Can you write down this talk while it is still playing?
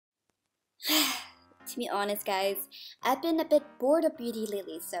To be honest guys, I've been a bit bored of beauty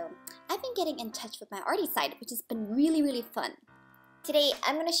lately, so I've been getting in touch with my arty side, which has been really fun. Today,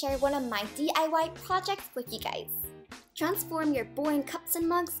 I'm going to share one of my DIY projects with you guys. Transform your boring cups and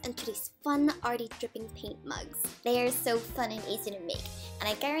mugs into these fun arty dripping paint mugs. They are so fun and easy to make, and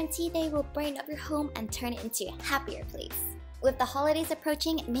I guarantee they will brighten up your home and turn it into a happier place. With the holidays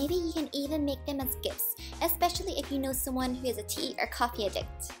approaching, maybe you can even make them as gifts, especially if you know someone who is a tea or coffee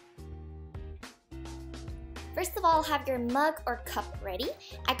addict. First of all, have your mug or cup ready.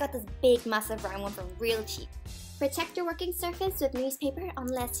 I got this big massive round one from real cheap. Protect your working surface with newspaper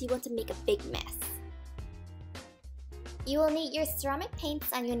unless you want to make a big mess. You will need your ceramic paints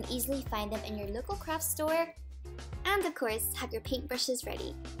and you can easily find them in your local craft store. And of course, have your paintbrushes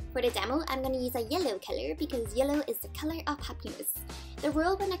ready. For the demo, I'm going to use a yellow color because yellow is the color of happiness. The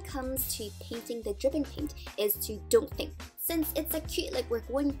rule when it comes to painting the dripping paint is to don't think. Since it's a cute look we're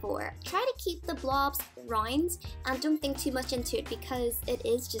going for, try to keep the blobs round and don't think too much into it because it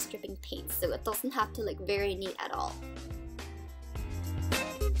is just dripping paint, so it doesn't have to look very neat at all.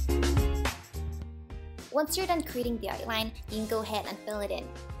 Once you're done creating the outline, you can go ahead and fill it in.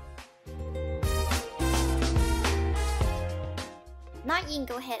 Now you can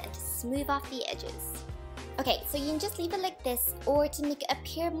go ahead and just smooth off the edges. Okay, so you can just leave it like this, or to make it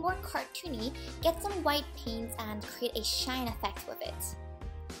appear more cartoony, get some white paint and create a shine effect with it.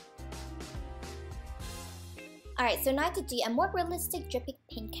 Alright, so now to do a more realistic dripping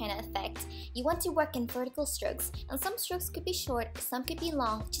paint kind of effect, you want to work in vertical strokes, and some strokes could be short, some could be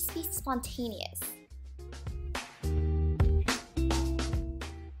long, just be spontaneous.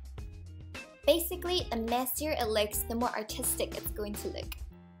 Basically, the messier it looks, the more artistic it's going to look.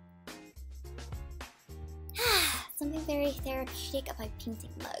 Something very therapeutic about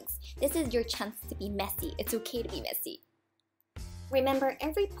painting mugs. This is your chance to be messy. It's okay to be messy. Remember,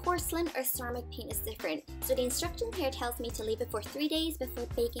 every porcelain or ceramic paint is different, so the instruction here tells me to leave it for 3 days before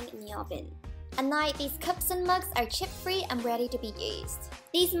baking in the oven. And now these cups and mugs are chip-free and ready to be used.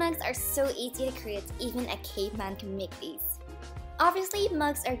 These mugs are so easy to create, even a caveman can make these. Obviously,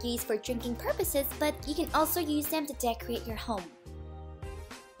 mugs are used for drinking purposes, but you can also use them to decorate your home.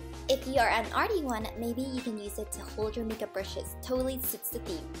 If you are an arty one, maybe you can use it to hold your makeup brushes. Totally suits the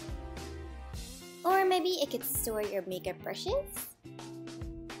theme. Or maybe it could store your makeup brushes.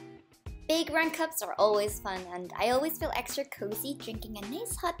 Big round cups are always fun, and I always feel extra cozy drinking a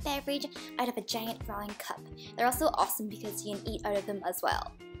nice hot beverage out of a giant round cup. They're also awesome because you can eat out of them as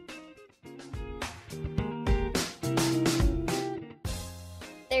well.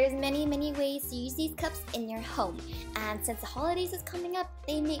 There's many ways to use these cups in your home, and since the holidays is coming up,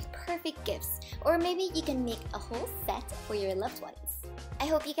 they make perfect gifts, or maybe you can make a whole set for your loved ones. I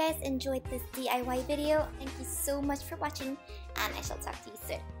hope you guys enjoyed this DIY video. Thank you so much for watching, and I shall talk to you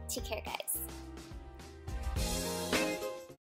soon. Take care guys.